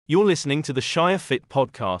You're listening to the Shire Fit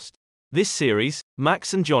podcast. This series,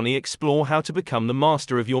 Max and Johnny explore how to become the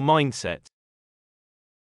master of your mindset.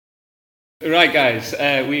 Right guys,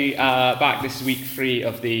 we are back. This is week 3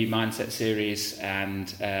 of the Mindset series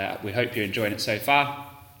and we hope you're enjoying it so far.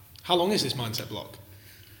 How long is this mindset block?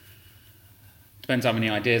 Depends how many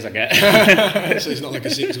ideas I get. So it's not like a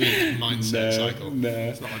 6-week mindset cycle? No.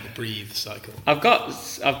 It's not like the breathe cycle? I've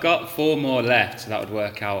got 4 more left, so that would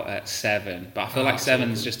work out at 7. But I feel like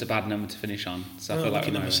 7's just a bad number to finish on. So I feel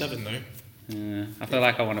like number 7 though. I feel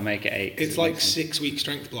like I want to make it 8. It's like 6-week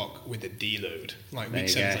strength block with a deload. Like week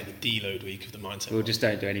 7 is like the deload week of the mindset block. Just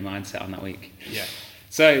don't do any mindset on that week. Yeah.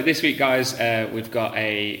 So this week, guys, we've got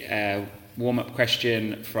a warm-up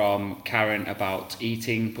question from Karen about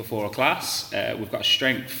eating before a class. We've got a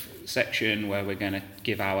strength section where we're going to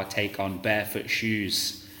give our take on barefoot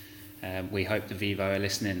shoes. We hope the Vivo are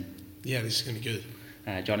listening. Yeah, this is going to be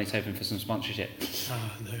good. Johnny's hoping for some sponsorship.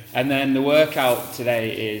 No. And then the workout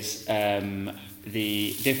today is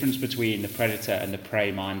the difference between the predator and the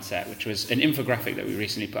prey mindset, which was an infographic that we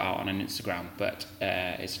recently put out on Instagram, but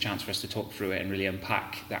it's a chance for us to talk through it and really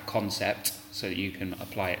unpack that concept so that you can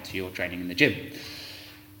apply it to your training in the gym.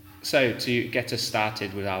 So to get us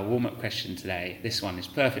started with our warm-up question today, this one is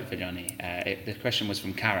perfect for Johnny. The question was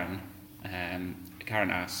from Karen.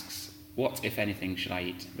 Karen asks, what, if anything, should I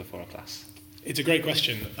eat before a class? It's a great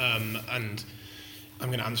question, and I'm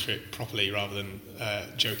going to answer it properly rather than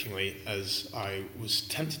jokingly, as I was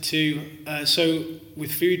tempted to. So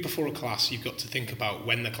with food before a class, you've got to think about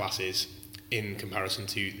when the class is in comparison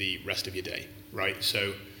to the rest of your day, right?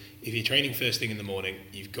 So if you're training first thing in the morning,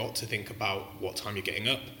 you've got to think about what time you're getting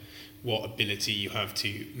up, what ability you have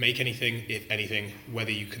to make anything, if anything,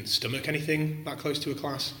 whether you can stomach anything that close to a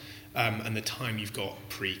class, and the time you've got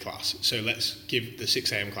pre-class. So let's give the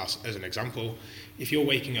 6 a.m. class as an example. If you're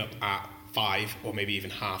waking up at 5 or maybe even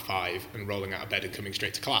 4:30 and rolling out of bed and coming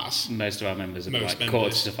straight to class. Most of our members are like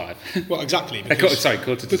quarter to 5. Well, exactly. Quarter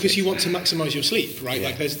to because 6. you want to maximise your sleep, right?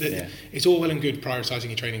 Yeah, like it's all well and good prioritising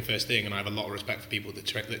your training first thing, and I have a lot of respect for people that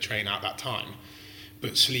train at that time.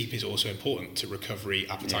 But sleep is also important to recovery,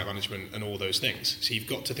 appetite management, and all those things. So you've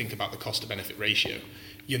got to think about the cost to benefit ratio.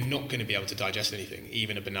 You're not going to be able to digest anything,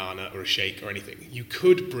 even a banana or a shake or anything. You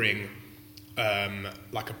could bring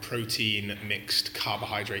like a protein mixed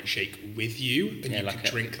carbohydrate shake with you, and you like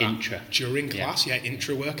could drink that during class,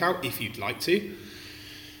 intra workout if you'd like to.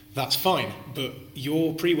 That's fine, but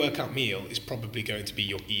your pre-workout meal is probably going to be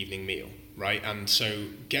your evening meal, right? And so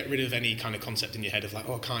get rid of any kind of concept in your head of like,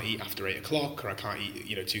 oh, I can't eat after 8 o'clock, or I can't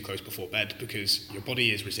eat, too close before bed, because your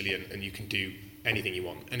body is resilient and you can do anything you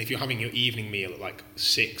want. And if you're having your evening meal at like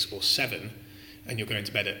 6 or 7, and you're going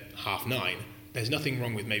to bed at 8:30, there's nothing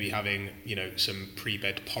wrong with maybe having, some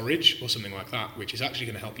pre-bed porridge or something like that, which is actually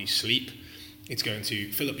going to help you sleep. It's going to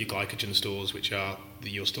fill up your glycogen stores, which are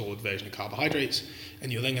your stored version of carbohydrates, and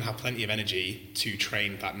you're then going to have plenty of energy to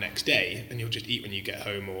train that next day, and you'll just eat when you get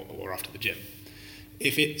home or after the gym.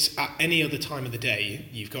 If it's at any other time of the day,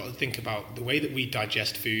 you've got to think about the way that we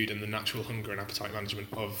digest food and the natural hunger and appetite management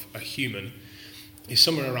of a human is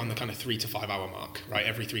somewhere around the kind of 3 to 5 hour mark, right?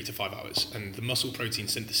 Every 3 to 5 hours. And the muscle protein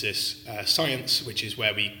synthesis science, which is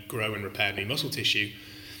where we grow and repair new muscle tissue,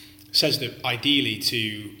 says that ideally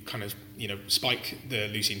to kind of, spike the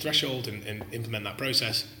leucine threshold and implement that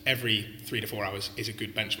process, every 3 to 4 hours is a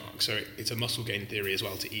good benchmark. So it's a muscle gain theory as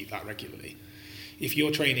well to eat that regularly. If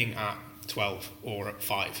you're training at 12 or at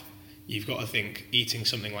 5, you've got to think eating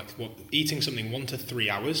something 1 to 3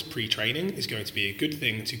 hours pre-training is going to be a good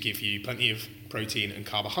thing to give you plenty of protein and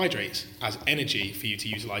carbohydrates as energy for you to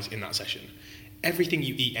utilize in that session. Everything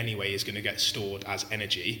you eat anyway is going to get stored as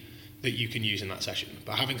energy that you can use in that session.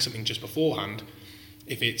 But having something just beforehand,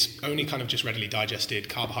 if it's only kind of just readily digested,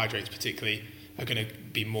 carbohydrates particularly are going to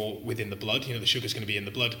be more within the blood, the sugar's going to be in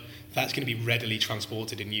the blood, that's going to be readily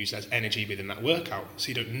transported and used as energy within that workout. So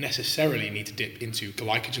you don't necessarily need to dip into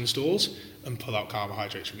glycogen stores and pull out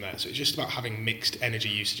carbohydrates from there. So it's just about having mixed energy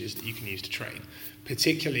usages that you can use to train.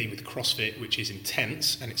 Particularly with CrossFit, which is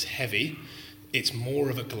intense and it's heavy, it's more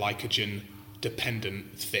of a glycogen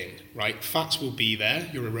dependent thing, right? Fats will be there,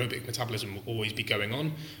 your aerobic metabolism will always be going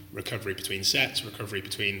on, recovery between sets, recovery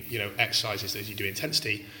between, exercises as you do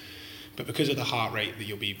intensity. But because of the heart rate that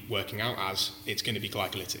you'll be working out as, it's going to be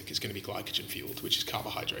glycolytic, it's going to be glycogen fueled, which is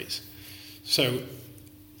carbohydrates. So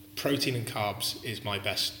protein and carbs is my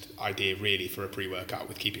best idea really for a pre-workout,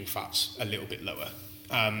 with keeping fats a little bit lower.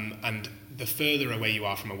 And the further away you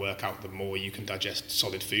are from a workout, the more you can digest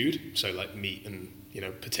solid food, so like meat and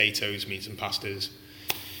potatoes, meats and pastas.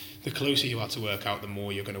 The closer you are to workout, the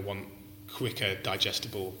more you're going to want quicker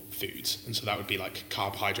digestible foods, and so that would be like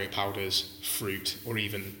carbohydrate powders, fruit, or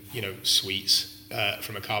even sweets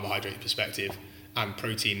from a carbohydrate perspective, and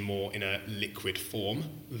protein more in a liquid form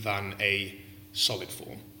than a solid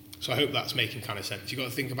form. So I hope that's making kind of sense. You've got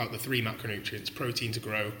to think about the 3 macronutrients: protein to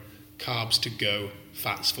grow, carbs to go,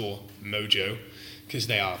 fats for mojo, because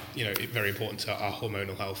they are very important to our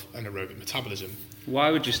hormonal health and aerobic metabolism.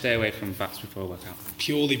 Why would you stay away from fats before a workout?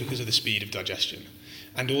 Purely because of the speed of digestion.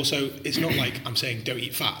 And also, it's not like I'm saying don't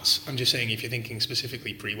eat fats. I'm just saying if you're thinking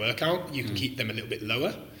specifically pre-workout, you can keep them a little bit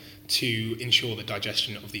lower to ensure the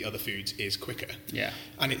digestion of the other foods is quicker. Yeah.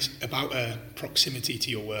 And it's about a proximity to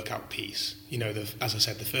your workout piece. As I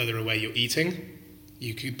said, the further away you're eating,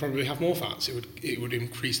 you could probably have more fats. It would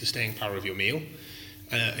increase the staying power of your meal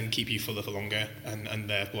and keep you fuller for longer, and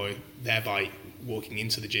thereby walking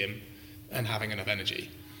into the gym and having enough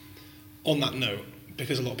energy. On that note,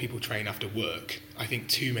 because a lot of people train after work, I think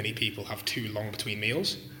too many people have too long between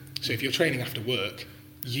meals. So if you're training after work,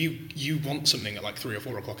 you want something at like 3 or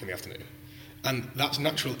 4 o'clock in the afternoon. And that's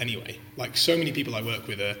natural anyway. Like so many people I work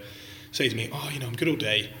with say to me, I'm good all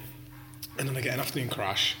day, and then I get an afternoon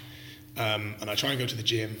crash, and I try and go to the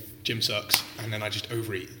gym sucks, and then I just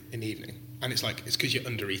overeat in the evening. And it's because you're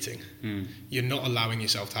under-eating. You're not allowing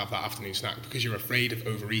yourself to have that afternoon snack because you're afraid of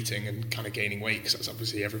overeating and kind of gaining weight, because that's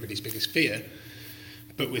obviously everybody's biggest fear.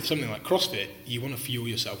 But with something like CrossFit, you want to fuel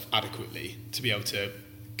yourself adequately to be able to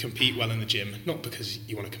compete well in the gym, not because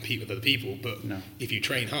you want to compete with other people, but if you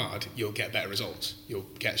train hard, you'll get better results. You'll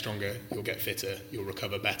get stronger, you'll get fitter, you'll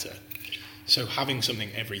recover better. So having something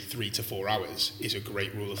every 3 to 4 hours is a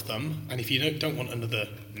great rule of thumb. And if you don't want another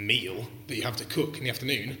meal that you have to cook in the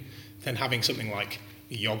afternoon, then having something like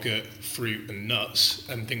yogurt, fruit and nuts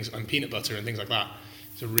and peanut butter and things like that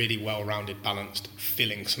is a really well-rounded, balanced,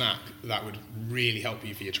 filling snack that would really help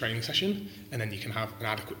you for your training session. And then you can have an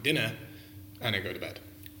adequate dinner and then go to bed.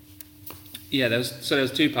 Yeah, there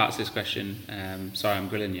was 2 parts to this question. Sorry, I'm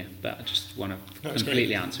grilling you, but I just want to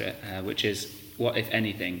completely answer it, which is what, if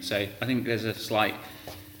anything. So I think there's a slight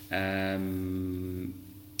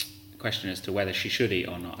question as to whether she should eat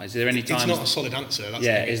or not. Is there any times? It's not a solid answer.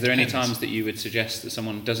 Is there any times that you would suggest that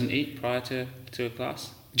someone doesn't eat prior to a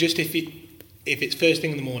class? Just if it's first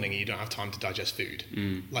thing in the morning and you don't have time to digest food,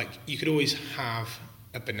 like you could always have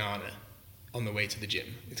a banana on the way to the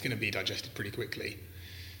gym. It's going to be digested pretty quickly.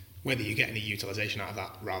 Whether you get any utilization out of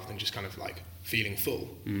that rather than just kind of like feeling full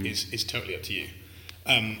is totally up to you.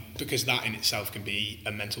 Because that in itself can be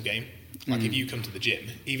a mental game. Like if you come to the gym,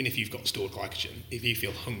 even if you've got stored glycogen, if you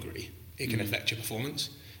feel hungry, it can affect your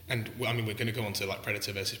performance. And we're going to go on to like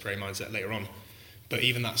predator versus prey mindset later on. But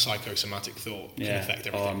even that psychosomatic thought can affect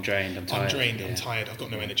everything. I'm drained, I'm tired. I'm tired, I've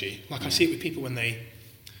got no energy. Like I see it with people when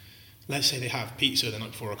let's say they have pizza the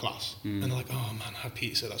night before a class, and they're like, oh man, I had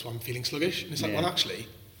pizza, that's why I'm feeling sluggish. And it's like, well actually,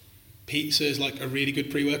 pizza is like a really good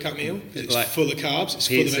pre-workout meal. It's like full of carbs, it's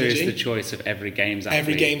full of energy. Pizza is the choice of every games athlete.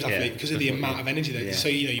 Every games athlete, because of the amount of energy there. So,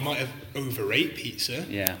 you might have overate pizza,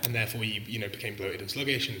 and therefore you became bloated and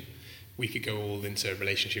sluggish, and we could go all into a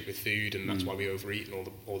relationship with food, and that's why we overeat and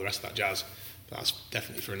all the rest of that jazz. But that's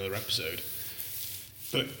definitely for another episode.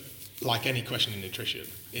 But like any question in nutrition,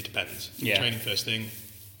 it depends. Training first thing,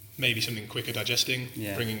 maybe something quicker digesting,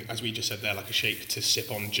 bringing, as we just said there, like a shake to sip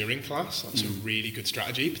on during class. That's a really good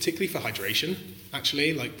strategy, particularly for hydration,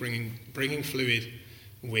 actually, like bringing fluid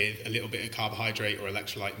with a little bit of carbohydrate or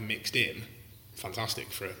electrolyte mixed in,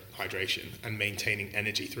 fantastic for hydration, and maintaining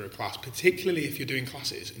energy through a class, particularly if you're doing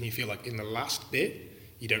classes and you feel like in the last bit,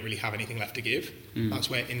 you don't really have anything left to give. That's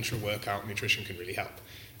where intra-workout nutrition can really help.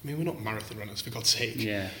 I mean, we're not marathon runners, for God's sake.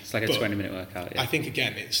 Yeah, it's like a 20-minute workout. Yeah. I think,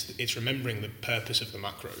 again, it's remembering the purpose of the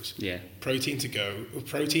macros. Yeah. Protein to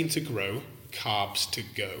grow, carbs to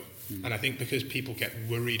go. And I think because people get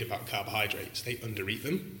worried about carbohydrates, they undereat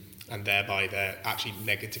them, and thereby they're actually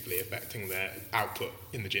negatively affecting their output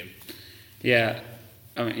in the gym. Yeah,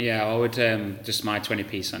 I would, just my 20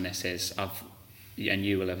 piece on this is, and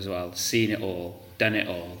you will have as well, seen it all, done it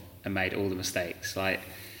all, and made all the mistakes.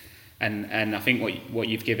 And I think what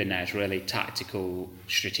you've given there is really tactical,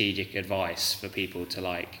 strategic advice for people to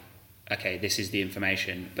like, okay, this is the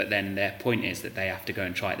information, but then their point is that they have to go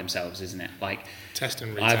and try it themselves, isn't it? Like test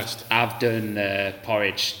and retest. I've done the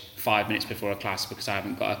porridge 5 minutes before a class because I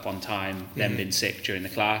haven't got up on time, then been sick during the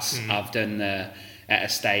class. I've done the at a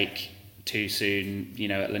steak too soon,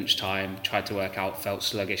 at lunchtime, tried to work out, felt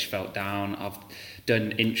sluggish, felt down. I've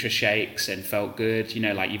done intra shakes and felt good.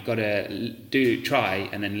 You've got to try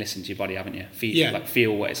and then listen to your body, haven't you?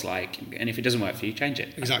 Feel what it's like, and if it doesn't work for you, change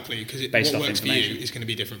it. Exactly, because what works for you is going to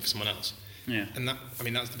be different for someone else. Yeah, and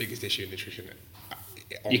that's the biggest issue in nutrition.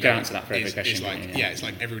 You can answer that for every question. It's like, it's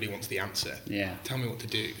like everybody wants the answer. Yeah. Tell me what to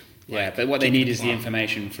do. Yeah, but what they need is the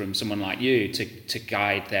information from someone like you to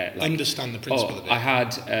guide their... understand the principle of it. I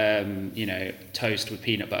had, toast with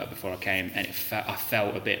peanut butter before I came, and I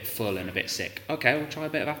felt a bit full and a bit sick. Okay, we'll try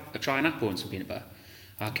an apple and some peanut butter.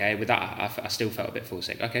 Okay, with that, I still felt a bit full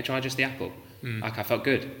sick. Okay, try just the apple. Like, I felt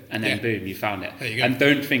good. And then boom, you found it. There you go. And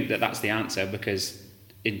don't think that that's the answer, because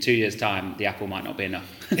in 2 years' time, the apple might not be enough.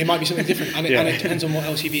 It might be something different, and it depends on what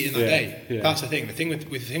else you've eaten that day. Yeah. That's the thing. The thing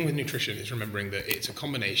with nutrition is remembering that it's a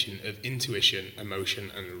combination of intuition,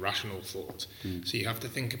 emotion, and rational thought. So you have to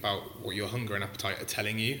think about what your hunger and appetite are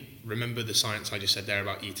telling you. Remember the science I just said there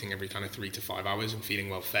about eating every kind of 3 to 5 hours and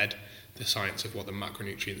feeling well fed. The science of what the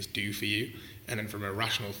macronutrients do for you, and then from a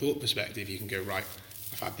rational thought perspective, you can go, right,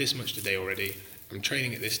 I've had this much today already. I'm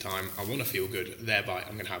training at this time, I want to feel good, thereby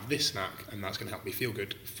I'm going to have this snack, and that's going to help me feel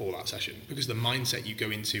good for that session. Because the mindset you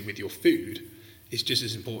go into with your food is just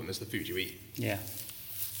as important as the food you eat. Yeah.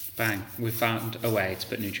 Bang. We've found a way to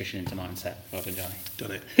put nutrition into mindset. Well done, Johnny.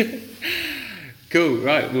 Done it. Cool,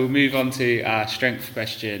 right, we'll move on to our strength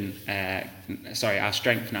question. Our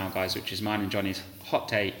strength now, guys, which is mine and Johnny's hot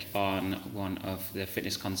take on one of the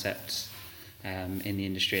fitness concepts in the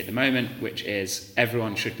industry at the moment, which is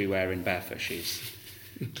everyone should be wearing barefoot shoes.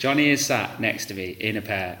 Johnny is sat next to me in a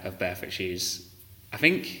pair of barefoot shoes. I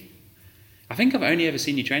think I've only ever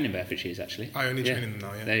seen you train in barefoot shoes, actually. I only train in them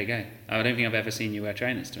now, yeah. There you go. I don't think I've ever seen you wear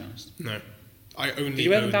trainers, to be honest. No. Did you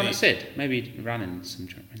wear them down at SID? Maybe you ran in some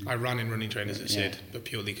trainers. I ran in running trainers at SID, but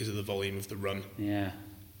purely because of the volume of the run. Yeah.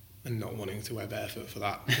 And not wanting to wear barefoot for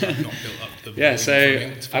that. I've not built up the volume. Yeah,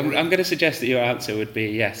 so I'm going to suggest that your answer would be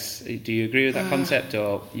yes. Do you agree with that concept,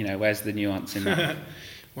 or where's the nuance in that?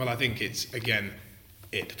 Well, I think it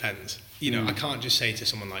depends. I can't just say to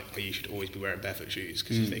someone like, you should always be wearing barefoot shoes,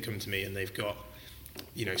 because if they come to me and they've got,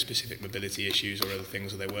 specific mobility issues or other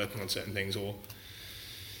things, or they're working on certain things, or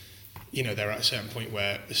they're at a certain point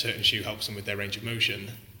where a certain shoe helps them with their range of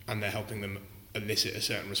motion, and they're helping them elicit a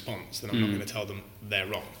certain response, then I'm not going to tell them they're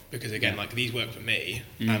wrong, because again, like, these work for me,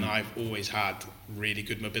 and I've always had really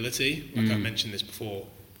good mobility. Like I mentioned this before,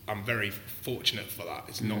 I'm very fortunate for that.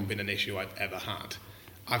 It's not been an issue I've ever had.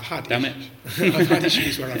 I've had I've had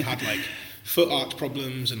issues where I've had like foot arch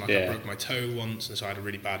problems, and like I broke my toe once, and so I had a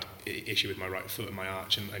really bad issue with my right foot and my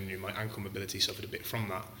arch, and I knew my ankle mobility suffered a bit from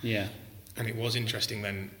that. Yeah. And it was interesting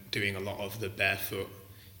then doing a lot of the barefoot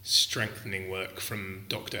strengthening work from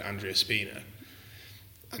Dr. Andrea Spina.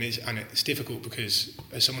 And it's difficult because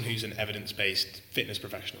as someone who's an evidence-based fitness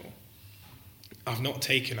professional, I've not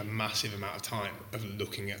taken a massive amount of time of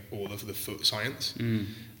looking at all of the foot science.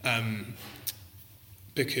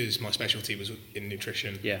 Because my specialty was in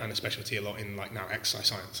nutrition, and a specialty a lot in like now exercise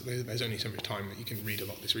science. There's only so much time that you can read a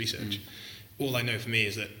lot of this research. All I know for me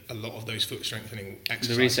is that a lot of those foot strengthening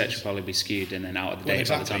exercises... The research will probably be skewed and then out of the date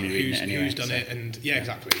by the time you read it anyway. Who's done it, and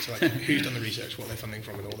exactly. So like, who's done the research, what they're funding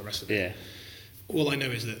from, and all the rest of it. Yeah. All I know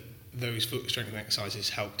is that those foot strengthening exercises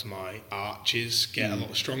helped my arches get a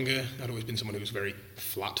lot stronger. I'd always been someone who was very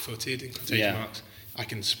flat-footed, in quotation marks. I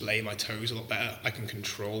can splay my toes a lot better. I can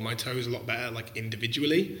control my toes a lot better, like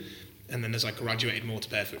individually. And then as I graduated more to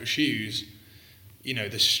barefoot shoes,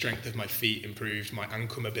 the strength of my feet improved, my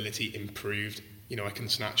ankle mobility improved. I can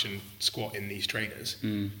snatch and squat in these trainers.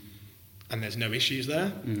 And there's no issues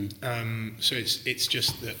there. So it's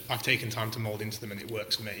just that I've taken time to mould into them, and it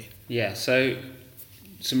works for me. Yeah, so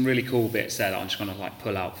some really cool bits there that I'm just going to like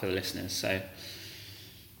pull out for the listeners. So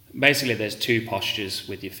basically there's two postures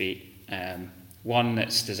with your feet. One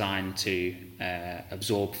that's designed to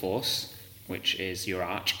absorb force, which is your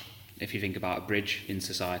arch. If you think about a bridge in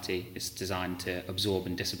society, it's designed to absorb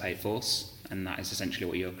and dissipate force, and that is essentially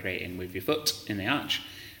what you're creating with your foot in the arch.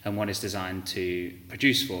 And one is designed to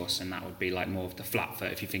produce force, and that would be like more of the flat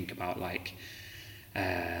foot. If you think about I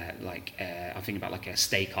think about like a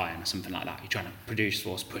stake iron or something like that, you're trying to produce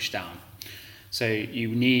force, push down. So you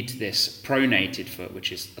need this pronated foot,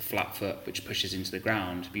 which is the flat foot, which pushes into the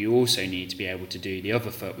ground, but you also need to be able to do the other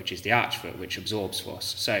foot, which is the arch foot, which absorbs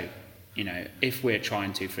force. So, if we're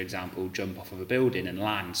trying to, for example, jump off of a building and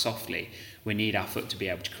land softly, we need our foot to be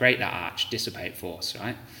able to create that arch, dissipate force,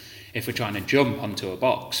 right? If we're trying to jump onto a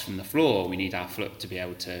box from the floor, we need our foot to be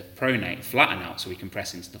able to pronate, flatten out so we can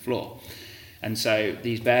press into the floor. And so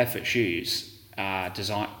these barefoot shoes are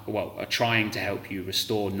trying to help you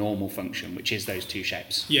restore normal function, which is those two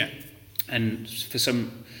shapes. Yeah. And for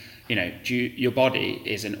some, your body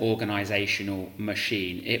is an organizational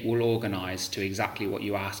machine. It will organize to exactly what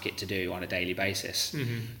you ask it to do on a daily basis.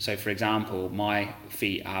 So, for example, my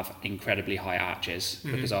feet have incredibly high arches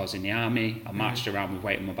because I was in the army. I marched around with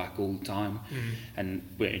weight on my back all the time, and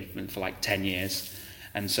for like 10 years.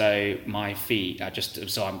 And so my feet are just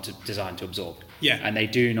designed to absorb. Yeah. And they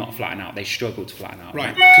do not flatten out. They struggle to flatten out.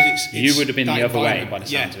 Right. Because you would have been the other way by the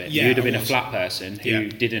sounds of it. Yeah, you would have been a flat person who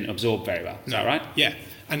didn't absorb very well. Is that right? Yeah.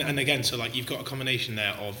 And again, so like you've got a combination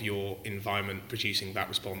there of your environment producing that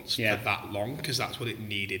response for that long, because that's what it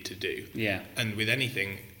needed to do. Yeah. And with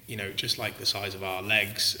anything, you know, just like the size of our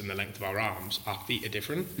legs and the length of our arms, our feet are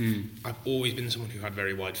different. I've always been someone who had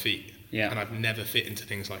very wide feet. Yeah. And I've never fit into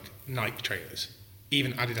things like Nike trainers.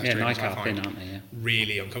 Even Adidas trainers Nike I find aren't they?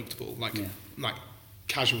 really uncomfortable. Like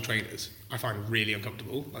casual trainers I find really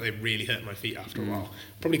uncomfortable. Like they really hurt my feet after a while.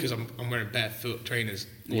 Probably because I'm wearing barefoot trainers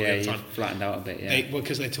all the time. Flattened out a bit,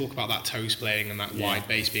 Because they talk about that toe splaying and that wide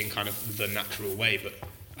base being kind of the natural way, but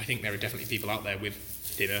I think there are definitely people out there with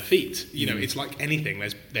thinner feet. You know, it's like anything.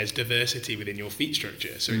 There's diversity within your feet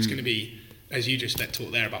structure. So it's going to be, as you just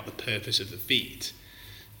talked there about the purpose of the feet,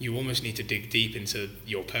 you almost need to dig deep into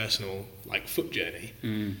your personal like foot journey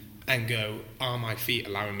and go, are my feet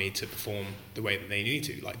allowing me to perform the way that they need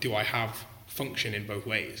to? Like, do I have function in both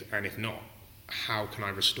ways? And if not, how can I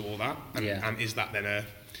restore that? And is that then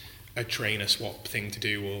a trainer swap thing to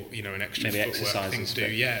do, or you know, an extra maybe footwork thing to do?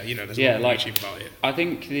 Yeah, you know, there's a lot like, YouTube about it. I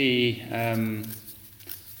think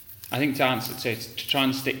I think to answer, so to try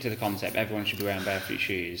and stick to the concept, everyone should be wearing barefoot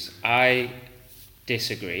shoes. I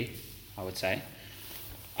disagree, I would say.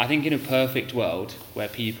 I think in a perfect world where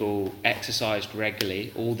people exercised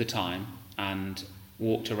regularly all the time and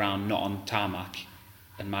walked around not on tarmac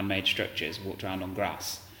and man-made structures, walked around on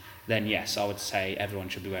grass, then yes, I would say everyone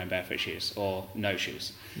should be wearing barefoot shoes or no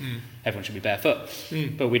shoes. Everyone should be barefoot.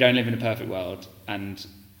 But we don't live in a perfect world, and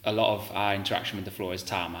a lot of our interaction with the floor is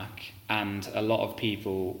tarmac, and a lot of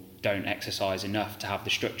people don't exercise enough to have the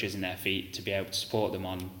structures in their feet to be able to support them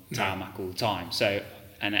on tarmac all the time. So,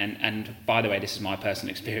 and by the way, this is my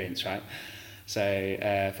personal experience, right?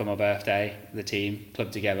 So for my birthday, the team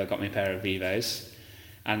clubbed together, got me a pair of Vivos,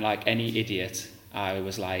 and like any idiot, I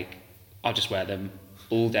was like, I'll just wear them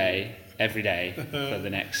all day, every day for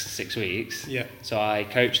the next 6 weeks. Yeah. So I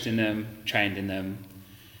coached in them, trained in them,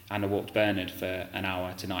 and I walked Bernard for an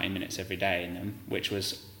hour to 90 minutes every day in them, which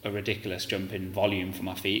was a ridiculous jump in volume for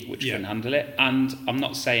my feet, which couldn't handle it. And I'm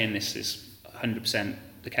not saying this is 100%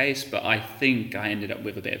 the case, but I think I ended up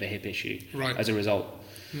with a bit of a hip issue as a result.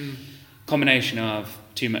 Combination of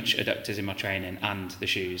too much adductors in my training and the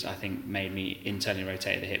shoes, I think, made me internally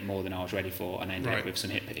rotate the hip more than I was ready for, and I ended up with some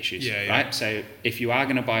hip issues. Right? So if you are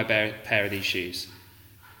going to buy a pair of these shoes,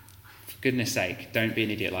 for goodness sake, don't be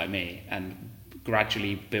an idiot like me and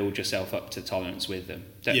gradually build yourself up to tolerance with them.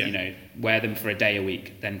 So, you know, wear them for a day a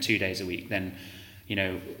week, then 2 days a week, then, you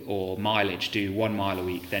know, or mileage, do 1 mile a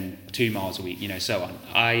week, then 2 miles a week, you know, so on.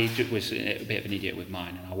 I was a bit of an idiot with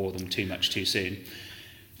mine, and I wore them too much too soon,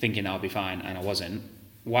 thinking I'll be fine, and I wasn't.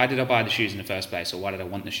 Why did I buy the shoes in the first place, or why did I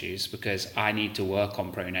want the shoes? Because I need to work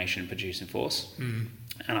on pronation and producing force.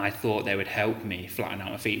 And I thought they would help me flatten out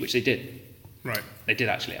my feet, which they did. Right. They did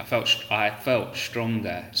actually. I felt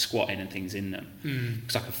stronger squatting and things in them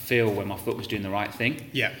because I could feel when my foot was doing the right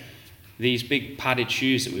thing. Yeah. These big padded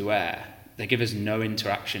shoes that we wear, they give us no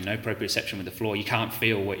interaction, no proprioception with the floor. You can't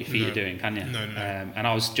feel what your feet are doing, can you? No. And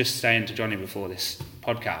I was just saying to Johnny before this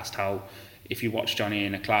podcast how if you watch Johnny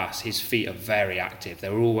in a class, his feet are very active.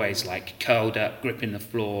 They're always like curled up, gripping the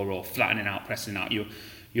floor, or flattening out, pressing out.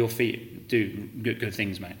 Your feet do good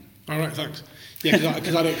things, mate. All right, thanks. Yeah,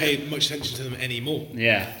 because I don't pay much attention to them anymore.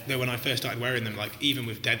 Yeah. Though when I first started wearing them, like even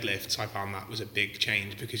with deadlifts, I found that was a big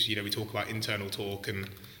change because, you know, we talk about internal torque and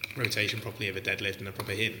rotation properly of a deadlift and a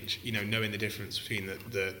proper hinge. You know, knowing the difference between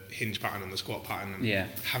the hinge pattern and the squat pattern and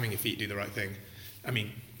having your feet do the right thing. I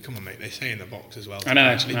mean, come on, mate. They say in the box as well. I know.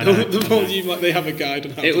 Actually, they have a guide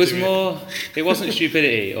on how it to was do more. It wasn't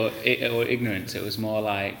stupidity or ignorance. It was more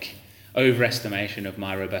like overestimation of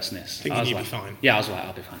my robustness. Thinking you'd be fine. Yeah, I was like,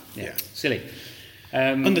 I'll be fine. Yeah. Silly.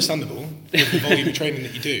 Understandable with the volume of training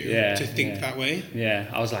that you do to think that way.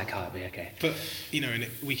 Yeah, I was like, I'll be okay. But, you know, and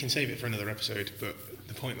we can save it for another episode, but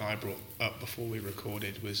the point that I brought up before we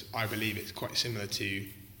recorded was I believe it's quite similar to,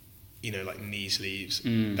 you know, like knee sleeves,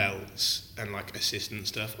 belts, and like assistant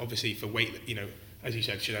stuff. Obviously, for weight, you know, as you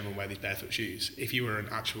said, should everyone wear these barefoot shoes? If you were an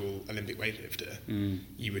actual Olympic weightlifter,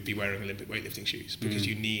 you would be wearing Olympic weightlifting shoes because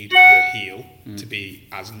you need the heel to be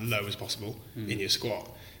as low as possible in your squat,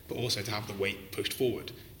 but also to have the weight pushed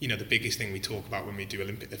forward. You know, the biggest thing we talk about when we do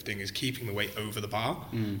Olympic lifting is keeping the weight over the bar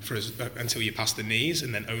until you pass the knees,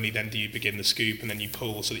 and then only then do you begin the scoop, and then you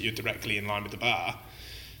pull so that you're directly in line with the bar.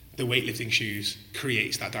 The weightlifting shoes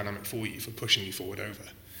creates that dynamic for you for pushing you forward over.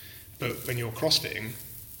 But when you're CrossFitting,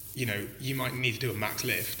 you know, you might need to do a max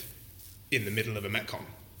lift in the middle of a Metcon,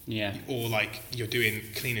 Yeah. Or like you're doing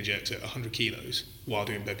clean and jerks at 100 kilos while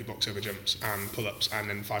doing burpee box over jumps and pull-ups and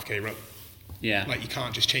then 5k run. Yeah. Like you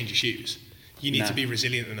can't just change your shoes. You need No. to be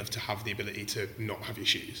resilient enough to have the ability to not have your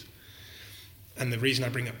shoes. And the reason I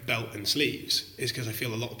bring up belt and sleeves is because I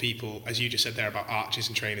feel a lot of people, as you just said there about arches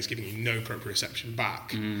and trainers giving you no proprioception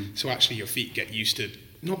back, so actually your feet get used to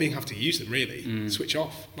not being able to use them really, switch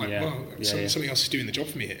off. Like, something else is doing the job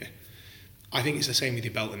for me here. I think it's the same with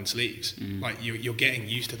your belt and sleeves. Like you're getting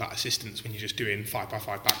used to that assistance when you're just doing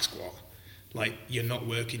 5x5 back squat. Like you're not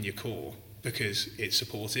working your core because it's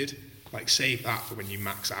supported. Like save that for when you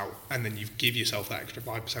max out, and then you give yourself that extra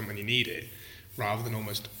 5% when you need it, rather than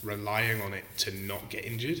almost relying on it to not get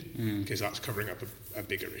injured, because that's covering up a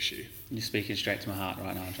bigger issue. You're speaking straight to my heart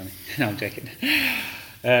right now, Johnny. No, I'm joking.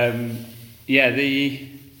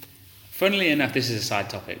 Funnily enough, this is a side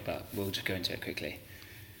topic, but we'll just go into it quickly.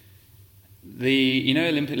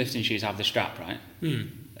 Olympic lifting shoes have the strap, right?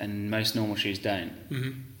 And most normal shoes don't.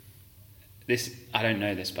 I don't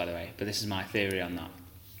know this, by the way, but this is my theory on that.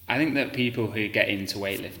 I think that people who get into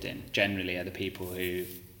weightlifting generally are the people who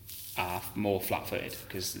are more flat-footed,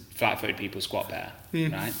 because flat-footed people squat better,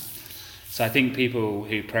 right? So I think people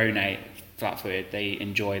who pronate flat-footed, they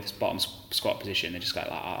enjoy this bottom squat position. They're just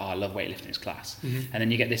like, I love weightlifting, it's class. And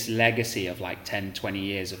then you get this legacy of like 10, 20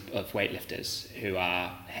 years of weightlifters who are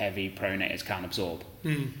heavy pronators, can't absorb.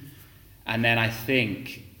 And then I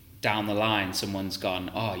think down the line, someone's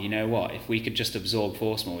gone, oh, you know what? If we could just absorb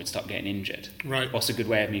force more, we'd stop getting injured. Right. What's a good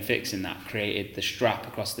way of me fixing that? Created the strap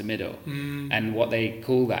across the middle. And what they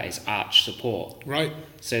call that is arch support. Right.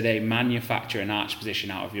 So they manufacture an arch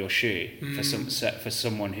position out of your shoe for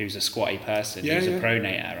someone who's a squatty person, who's a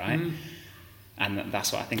pronator, right? And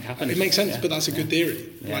that's what I think happens. It makes sense, but that's a good theory.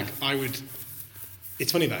 Yeah. Like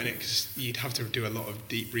it's funny that, innit? Because you'd have to do a lot of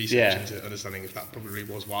deep research into understanding if that probably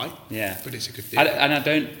was why. Yeah. But it's a good theory.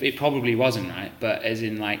 It probably wasn't, right? But as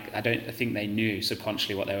in, like, I think they knew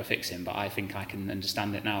subconsciously what they were fixing, but I think I can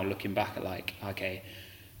understand it now looking back at, like, okay,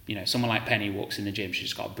 someone like Penny walks in the gym,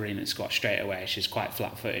 she's got a brilliant squat straight away, she's quite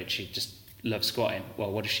flat-footed, she just loves squatting.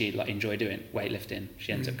 Well, what does she enjoy doing? Weightlifting.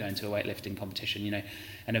 She ends up going to a weightlifting competition,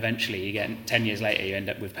 and eventually you get 10 years later, you end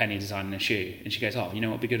up with Penny designing a shoe, and she goes, oh, you know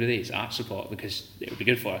what would be good with these? Arch support, because it would be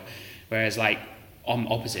good for her. Whereas, like, I'm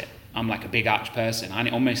opposite. I'm like a big arch person. I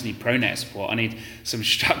almost need pronator support. I need some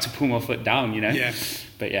strap to pull my foot down, Yeah.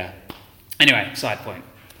 But yeah. Anyway, side point.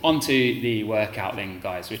 On to the workout then,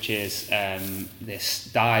 guys, which is this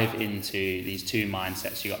dive into these two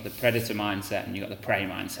mindsets. You got the predator mindset and you got the prey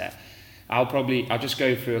mindset. I'll just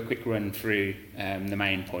go through a quick run through the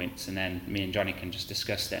main points, and then me and Johnny can just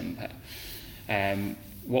discuss them. But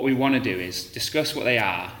what we want to do is discuss what they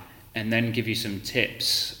are, and then give you some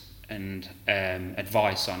tips and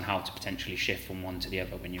advice on how to potentially shift from one to the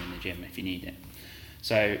other when you're in the gym if you need it.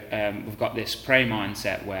 So we've got this prey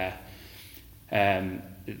mindset where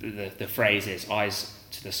the phrase is eyes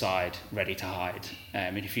to the side, ready to hide.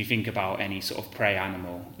 And if you think about any sort of prey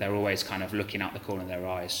animal, they're always kind of looking out the corner of their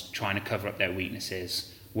eyes, trying to cover up their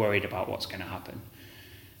weaknesses, worried about what's going to happen.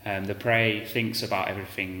 The prey thinks about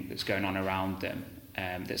everything that's going on around them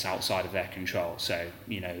that's outside of their control. So,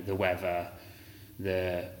 the weather,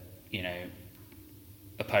 the,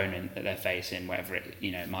 opponent that they're facing, whatever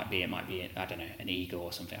it might be, I don't know, an eagle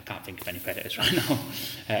or something. I can't think of any predators right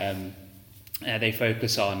now. They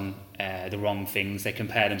focus on the wrong things. They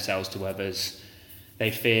compare themselves to others.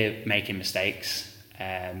 They fear making mistakes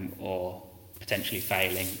or potentially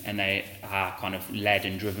failing, and they are kind of led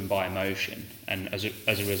and driven by emotion. And as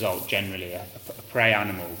a result, generally, a prey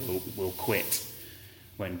animal will quit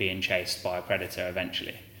when being chased by a predator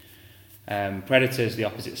eventually. Predators the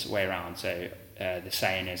opposite way around. So the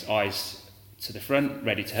saying is eyes to the front,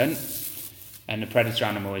 ready to hunt, and the predator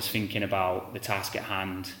animal is thinking about the task at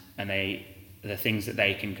hand and the things that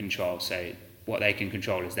they can control. So what they can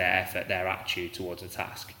control is their effort, their attitude towards the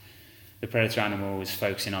task. The predator animal is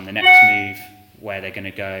focusing on the next move, where they're going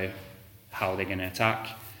to go, how they're going to attack.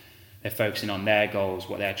 They're focusing on their goals,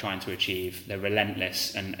 what they're trying to achieve. They're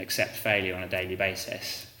relentless and accept failure on a daily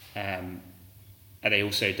basis. And they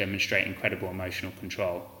also demonstrate incredible emotional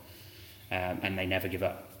control, and they never give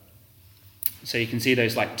up. So you can see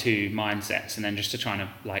those like two mindsets, and then just to try and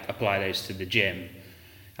like apply those to the gym.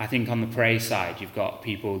 I think on the prey side, you've got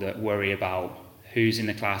people that worry about who's in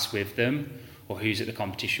the class with them or who's at the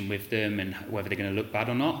competition with them and whether they're going to look bad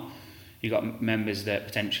or not. You've got members that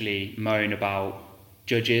potentially moan about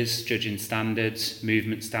judging standards,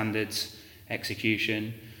 movement standards,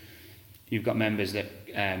 execution. You've got members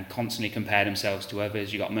that constantly compare themselves to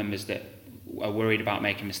others. You've got members that are worried about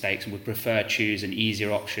making mistakes and would prefer choose an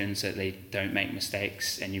easier option so that they don't make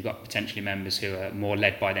mistakes. And you've got potentially members who are more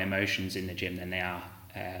led by their emotions in the gym than they are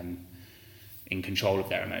in control of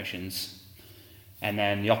their emotions. And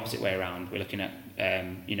then the opposite way around, we're looking at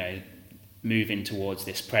moving towards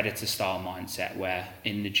this predator style mindset where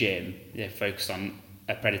in the gym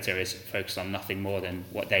a predator is focused on nothing more than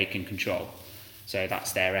what they can control. So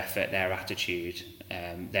that's their effort, their attitude,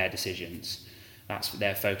 their decisions.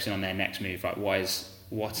 They're focusing on their next move, right?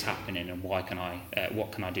 What's happening and what can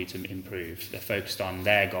I do to improve? They're focused on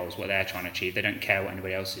their goals, what they're trying to achieve. They don't care what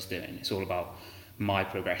anybody else is doing. It's all about my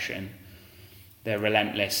progression. They're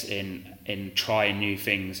relentless in trying new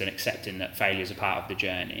things and accepting that failure is a part of the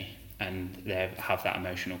journey, and they have that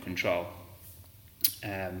emotional control.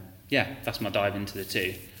 That's my dive into the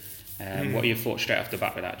two. What are your thoughts straight off the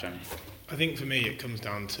bat with that, Johnny? I think for me it comes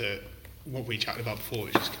down to what we chatted about before,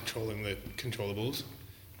 which is controlling the controllables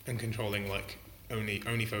and controlling like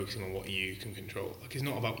only focusing on what you can control. Like, it's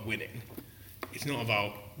not about winning. It's not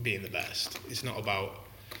about being the best. It's not about.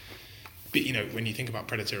 But when you think about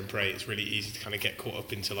predator and prey, it's really easy to kind of get caught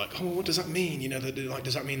up into like, oh, well, what does that mean?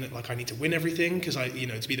 Does that mean that like I need to win everything because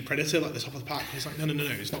to be the predator, like the top of the pack? It's like no,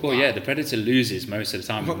 it's not. Well, the predator loses most of the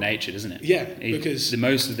time with nature, doesn't it? Yeah, because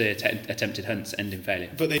most of the attempted hunts end in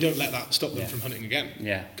failure. But they don't let that stop them from hunting again.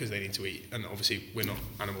 Yeah, because they need to eat, and obviously we're not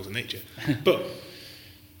animals in nature, but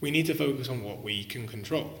we need to focus on what we can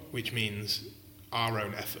control, which means our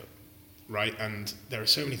own effort, right? And there are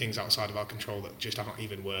so many things outside of our control that just aren't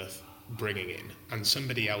even worth bringing in, and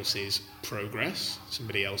somebody else's progress,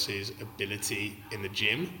 somebody else's ability in the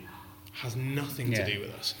gym has nothing to do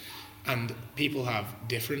with us. And people have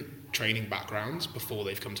different training backgrounds before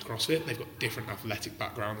they've come to CrossFit. They've got different athletic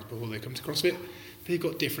backgrounds before they come to CrossFit. They've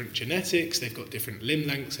got different genetics, they've got different limb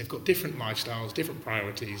lengths, they've got different lifestyles, different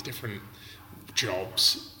priorities, different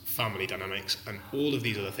jobs, family dynamics, and all of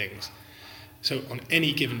these other things. So on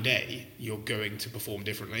any given day, you're going to perform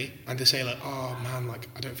differently. And to say like, oh man, like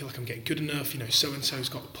I don't feel like I'm getting good enough, so-and-so's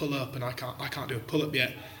got a pull-up and I can't do a pull-up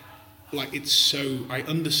yet. Like I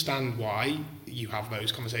understand why you have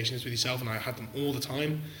those conversations with yourself, and I had them all the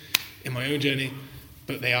time in my own journey,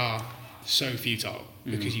 but they are so futile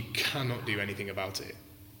because you cannot do anything about it.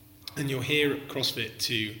 And you're here at CrossFit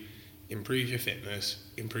to improve your fitness,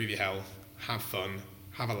 improve your health, have fun,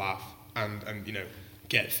 have a laugh, and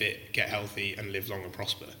get fit, get healthy, and live long and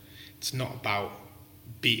prosper. It's not about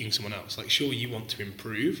beating someone else. Like, sure, you want to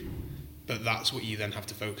improve, but that's what you then have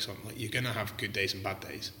to focus on. Like, you're going to have good days and bad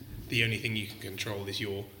days. The only thing you can control is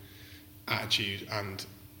your attitude and,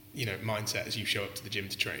 mindset as you show up to the gym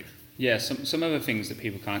to train. Yeah, some other things that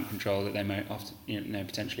people can't control that they might often,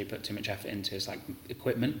 potentially put too much effort into is like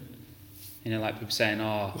equipment. Like people saying,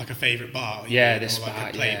 oh, like a favourite bar. This or bar,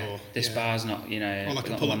 like a Playboy. This bar's not, or like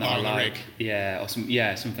a pull-up bar on the rig. Yeah, or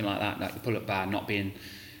something like that. Like the pull-up bar not being,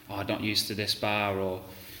 I'm not used to this bar, or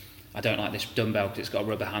I don't like this dumbbell because it's got a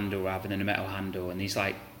rubber handle rather than a metal handle, and these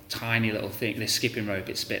like tiny little things. This skipping rope,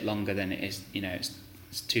 it's a bit longer than it is.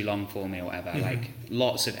 It's too long for me or whatever. Mm-hmm. Like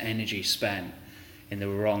lots of energy spent in the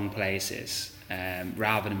wrong places,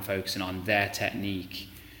 rather than focusing on their technique,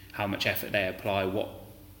 how much effort they apply,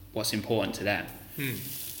 what's important to them.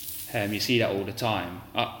 You see that all the time.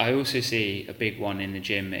 I also see a big one in the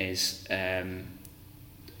gym is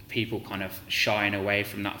people kind of shying away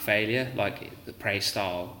from that failure, like the prey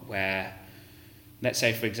style, where let's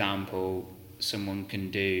say for example someone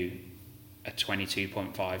can do a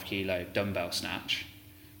 22.5 kilo dumbbell snatch,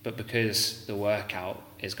 but because the workout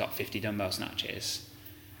has got 50 dumbbell snatches,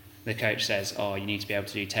 the coach says, oh, you need to be able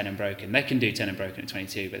to do 10 unbroken. They can do 10 unbroken at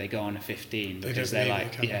 22, but they go on a 15 because they're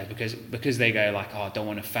like, because they go like, oh, I don't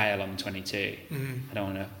want to fail on 22. Mm-hmm.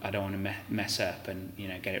 I don't want to mess up and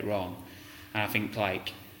get it wrong. And I think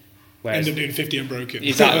like, whereas end up doing 50 unbroken.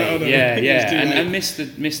 Exactly. and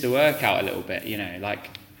miss the workout a little bit.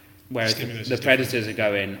 Like, whereas the predators are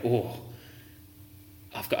going, oh,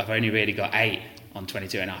 I've only really got 8 on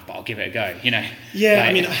 22 and a half, but I'll give it a go, Yeah,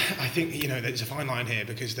 I mean, I think, there's a fine line here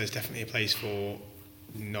because there's definitely a place for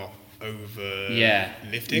not over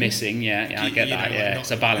lifting. Missing, I get that, like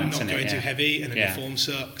it's a balance, not going too heavy, and then your Yeah. form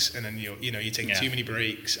sucks, and then you're taking too many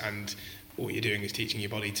breaks, and what you're doing is teaching your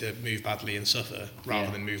body to move badly and suffer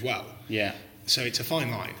rather than move well. Yeah. So it's a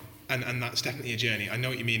fine line, and that's definitely a journey. I know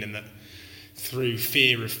what you mean in that through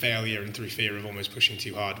fear of failure and through fear of almost pushing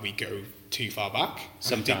too hard, we go too far back.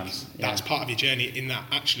 Sometimes. That's part of your journey, in that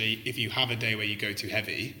actually, if you have a day where you go too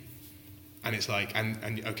heavy, and it's like,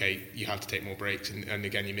 and okay, you have to take more breaks, and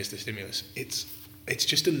again, you miss the stimulus, it's it's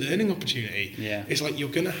just a learning opportunity. Yeah. It's like you're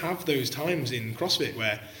going to have those times in CrossFit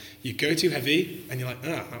where you go too heavy and you're like,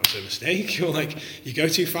 that was a mistake. Or like you go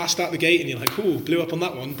too fast out the gate and you're like, blew up on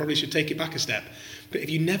that one, probably should take it back a step. But if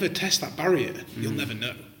you never test that barrier, you'll never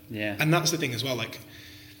know. Yeah. And that's the thing as well, like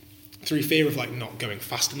through fear of like not going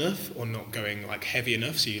fast enough or not going like heavy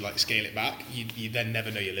enough, so you like scale it back, you then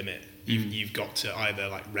never know your limit. You've got to either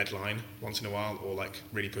like red line once in a while or like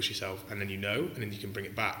really push yourself, and then you know, and then you can bring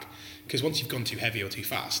it back. Because once you've gone too heavy or too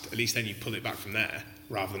fast, at least then you pull it back from there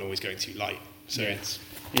rather than always going too light. So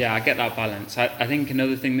I get that balance. I think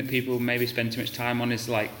another thing that people maybe spend too much time on is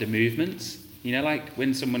like the movements. You know, like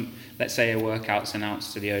when someone, let's say a workout's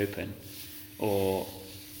announced to the open or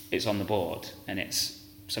it's on the board and it's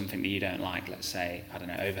something that you don't like, let's say, I don't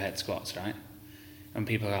know, overhead squats, right? And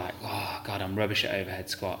people are like, oh God, I'm rubbish at overhead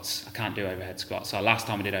squats. I can't do overhead squats. So last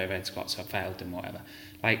time I did overhead squats, I failed them, whatever.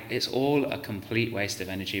 Like, it's all a complete waste of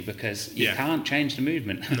energy because you can't change the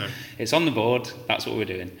movement. No. It's on the board, that's what we're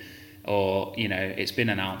doing. Or, you know, it's been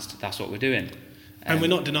announced, that's what we're doing. And we're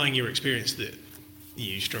not denying your experience that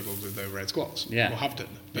you struggled with overhead squats or have done.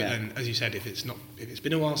 But then, as you said, if it's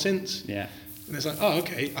been a while since, and it's like, oh,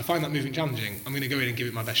 okay, I find that movement challenging. I'm going to go in and give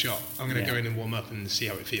it my best shot. I'm going to go in and warm up and see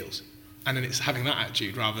how it feels. And then it's having that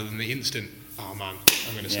attitude rather than the instant, oh man,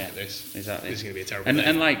 I'm going to suck at this. Exactly. This is going to be a terrible day.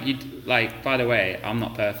 And like, by the way, I'm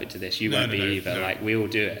not perfect to this. You won't be either. No. Like, we all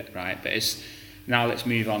do it, right? But it's now let's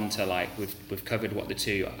move on to like we've covered what the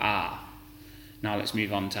two are. Now let's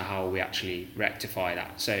move on to how we actually rectify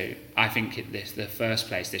that. So I think the first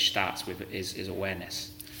place this starts with is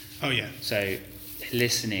awareness. Oh yeah. So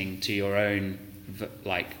listening to your own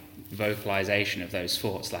vocalization of those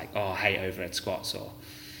thoughts, like, oh, I hate overhead squats, or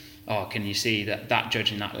oh, can you see that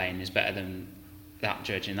judge in that lane is better than that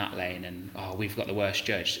judge in that lane, and oh, we've got the worst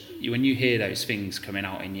judge. When you hear those things coming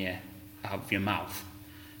out of your mouth,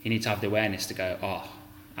 you need to have the awareness to go, oh,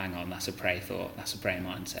 hang on, that's a prey thought, that's a prey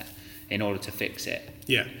mindset, in order to fix it.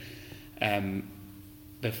 Yeah.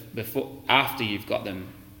 After you've got them,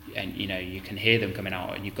 and you know you can hear them coming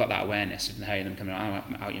out, and you've got that awareness of hearing them coming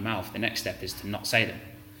out your mouth, the next step is to not say them,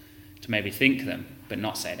 to maybe think them but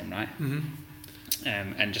not say them, right?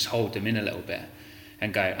 And just hold them in a little bit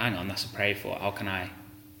and go, hang on, that's a prey thought, how can I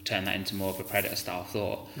turn that into more of a predator style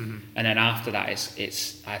thought? And then after that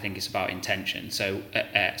it's I think it's about intention, so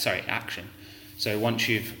action. So once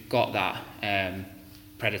you've got that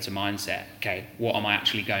predator mindset, okay, what am I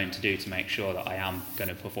actually going to do to make sure that I am going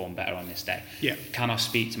to perform better on this day? Can I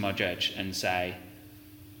speak to my judge and say,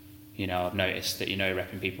 you know, I've noticed that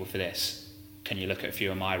repping people for this, can you look at a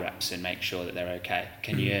few of my reps and make sure that they're okay?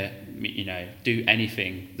 Can you know, do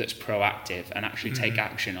anything that's proactive and actually take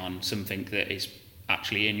action on something that is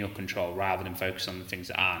actually in your control rather than focus on the things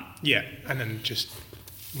that aren't? Yeah, and then just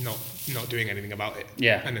not doing anything about it.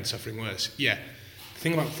 Yeah. And then suffering worse. Yeah. The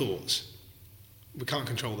thing about thoughts, we can't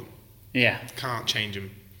control them. Yeah. Can't change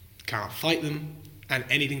them. Can't fight them. And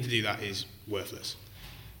anything to do that is worthless.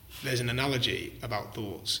 There's an analogy about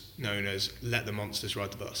thoughts known as let the monsters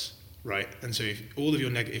ride the bus. Right, and so if all of your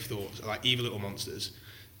negative thoughts are like evil little monsters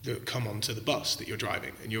that come onto the bus that you're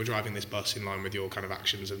driving, and you're driving this bus in line with your kind of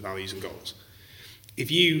actions and values and goals, if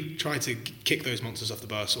you try to kick those monsters off the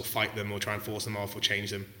bus or fight them or try and force them off or change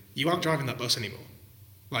them, you aren't driving that bus anymore.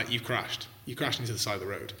 Like, you've crashed into the side of the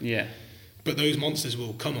road. Yeah. But those monsters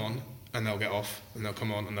will come on and they'll get off, and they'll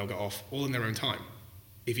come on and they'll get off, all in their own time,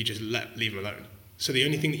 if you just leave them alone. So the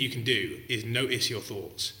only thing that you can do is notice your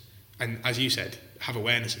thoughts, and as you said, have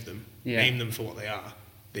awareness of them. Name them for what they are.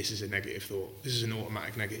 This is a negative thought. This is an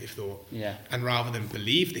automatic negative thought. Yeah. And rather than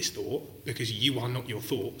believe this thought, because you are not your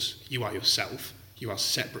thoughts, you are yourself, you are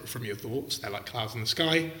separate from your thoughts, they're like clouds in the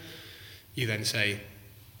sky, you then say,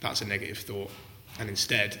 that's a negative thought, and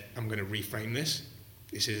instead, I'm going to reframe this.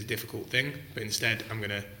 This is a difficult thing, but instead, I'm going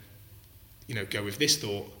to, you know, go with this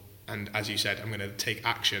thought, and as you said, I'm going to take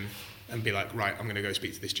action and be like, right, I'm going to go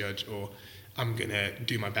speak to this judge, or I'm going to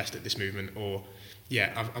do my best at this movement, or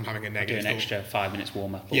I'm having a negative thought. Do an extra 5 minutes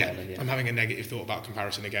warm up. I'm having a negative thought about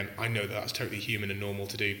comparison again. I know that that's totally human and normal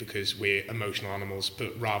to do because we're emotional animals,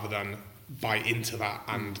 but rather than buy into that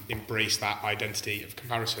and embrace that identity of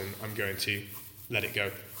comparison, I'm going to let it go.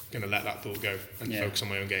 I'm going to let that thought go and focus on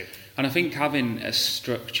my own game. And I think having a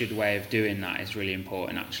structured way of doing that is really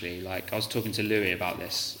important, actually. Like, I was talking to Louis about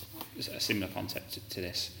this, a similar concept to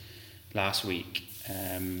this, last week.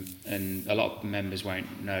 And a lot of members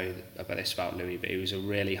won't know about this about Louis, but he was a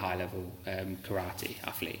really high level karate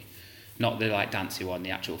athlete, not the like dancey one,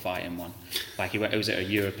 the actual fighting one. Like, it was at a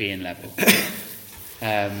European level.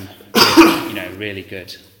 You know, really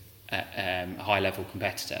good, a high level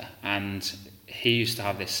competitor. And he used to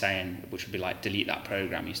have this saying, which would be like, delete that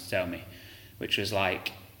program. He used to tell me, which was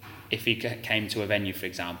like, if he came to a venue, for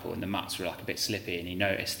example, and the mats were like a bit slippy and he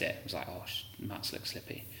noticed it was like, oh, the mats look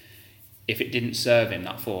slippy. If it didn't serve him,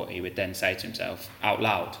 that thought, he would then say to himself out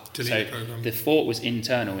loud. Delete so the thought was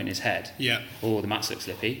internal in his head. Yeah. Oh, the mats look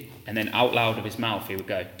slippy. And then out loud of his mouth, he would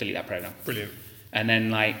go, delete that program. Brilliant. And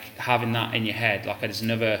then like having that in your head, like there's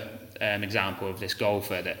another example of this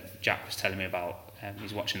golfer that Jack was telling me about.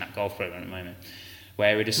 He's watching that golf program at the moment,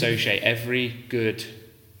 where he would associate every good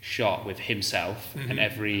shot with himself and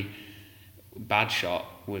every bad shot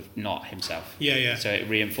with not himself. Yeah, yeah. So it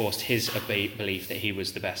reinforced his belief that he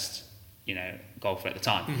was the best, golfer at the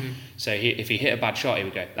time. So if he hit a bad shot, he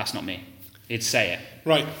would go, "That's not me." He'd say it.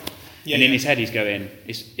 Right. Yeah. And in his head, he's going,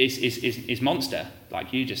 his monster,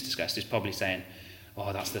 like you just discussed, is probably saying,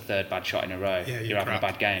 "Oh, that's the third bad shot in a row. Yeah, you're having a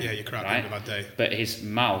bad game." Yeah, you're crap. Right? Having a bad day. But his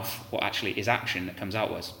mouth, his action that comes out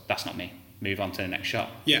was, "That's not me. Move on to the next shot."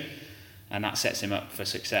 Yeah. And that sets him up for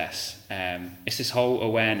success. It's this whole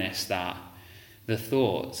awareness that the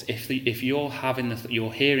thoughts, if you're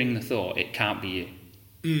you're hearing the thought, it can't be you.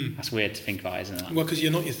 That's weird to think about, isn't it? Well, because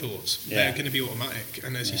you're not your thoughts. Yeah. They're going to be automatic.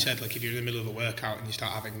 And as you said, like if you're in the middle of a workout and you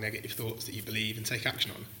start having negative thoughts that you believe and take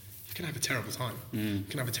action on, you're going to have a terrible time. You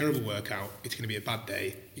can have a terrible workout. It's going to be a bad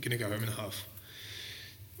day. You're going to go home in a huff.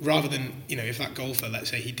 Rather than, if that golfer, let's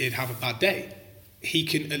say he did have a bad day, he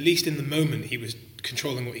can, at least in the moment, he was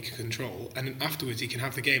controlling what he could control. And then afterwards, he can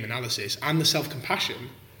have the game analysis and the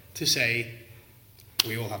self-compassion to say,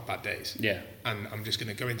 we all have bad days. Yeah. And I'm just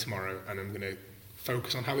going to go in tomorrow and I'm going to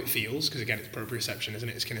focus on how it feels, because again, it's proprioception, isn't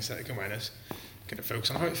it? It's kinesthetic awareness. I'm going to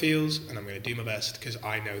focus on how it feels and I'm going to do my best because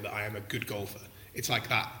I know that I am a good golfer. It's like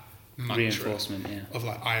that mantra reinforcement, of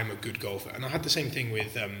like, I am a good golfer. And I had the same thing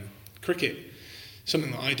with cricket.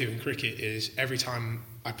 Something that I do in cricket is every time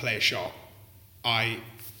I play a shot, I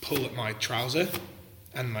pull at my trouser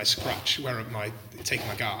and my scratch where taking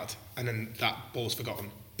my guard, and then that ball's forgotten.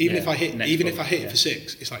 Even if I hit it for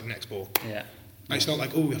six, it's like next ball. Yeah. And it's not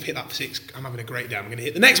like, oh, I've hit that for six, I'm having a great day, I'm going to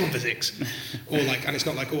hit the next one for six. And it's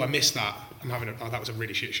not like, oh, I missed that, that was a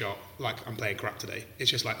really shit shot, like I'm playing crap today. It's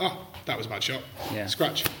just like, oh, that was a bad shot. Yeah.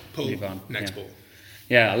 Scratch, pull, move on. next ball.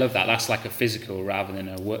 Yeah, I love that. That's like a physical rather than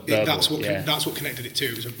a verbal. That's what connected it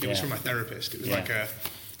too. It was from my therapist. It was like a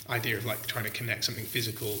idea of like trying to connect something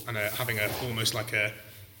physical and having almost like a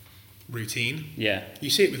routine. Yeah. You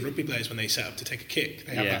see it with rugby players when they set up to take a kick.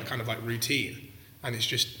 They have that kind of like routine, and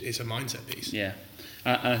it's a mindset piece. Yeah,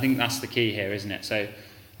 and I think that's the key here, isn't it? So,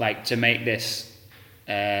 like to make this,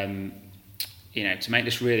 to make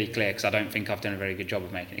this really clear, because I don't think I've done a very good job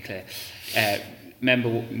of making it clear. Remember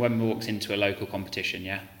when we walked into a local competition,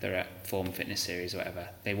 they're at Form Fitness Series or whatever.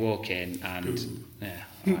 They walk in and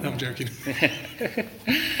I'm joking.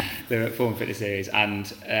 They're at Form Fitness Series and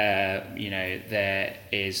there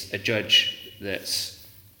is a judge that's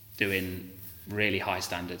doing really high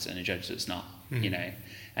standards and a judge that's not,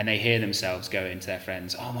 and they hear themselves going to their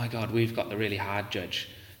friends, "Oh my God, we've got the really hard judge.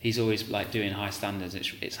 He's always like doing high standards.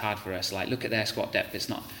 It's hard for us. Like look at their squat depth. It's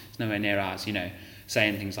nowhere near ours."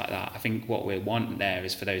 Saying things like that. I think what we want there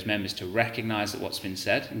is for those members to recognise that what's been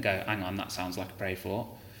said and go, hang on, that sounds like a prey thought.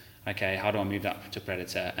 Okay, how do I move that to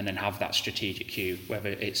predator? And then have that strategic cue, whether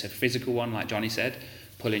it's a physical one, like Johnny said,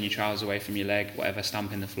 pulling your trousers away from your leg, whatever,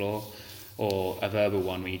 stamping the floor, or a verbal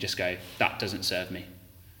one where you just go, that doesn't serve me.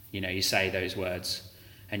 You say those words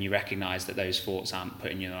and you recognise that those thoughts aren't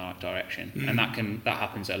putting you in the right direction. And that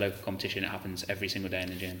happens at a local competition. It happens every single day in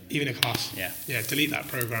the gym. Even a class. Yeah. Yeah, delete that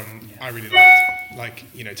program. Yeah. I really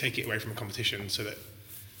liked, take it away from a competition so that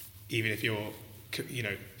even if you're,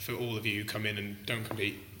 for all of you who come in and don't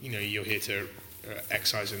compete, you're here to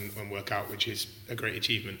exercise and work out, which is a great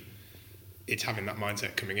achievement. It's having that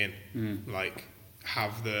mindset coming in. Like,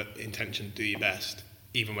 have the intention to do your best,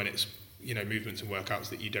 even when it's, movements and workouts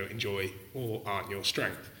that you don't enjoy or aren't your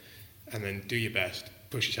strength, and then do your best,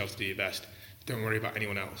 push yourself to do your best. Don't worry about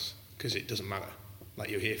anyone else, because it doesn't matter.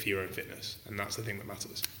 Like, you're here for your own fitness, and that's the thing that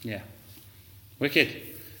matters. Yeah. Wicked.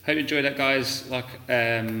 Hope you enjoyed that, guys. Like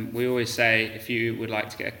we always say, if you would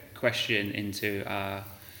like to get a question into our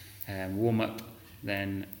warm-up,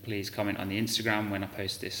 then please comment on the Instagram when I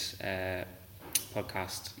post this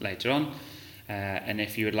podcast later on. And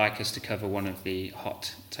if you would like us to cover one of the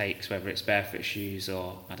hot takes, whether it's barefoot shoes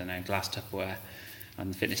or, glass Tupperware on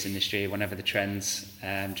the fitness industry, whenever the trends,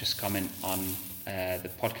 just comment on the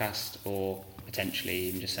podcast or potentially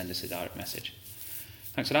even just send us a direct message.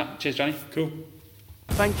 Thanks for that. Cheers, Johnny. Cool.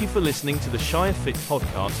 Thank you for listening to the Shire Fit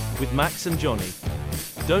podcast with Max and Johnny.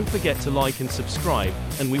 Don't forget to like and subscribe,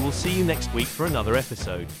 and we will see you next week for another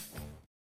episode.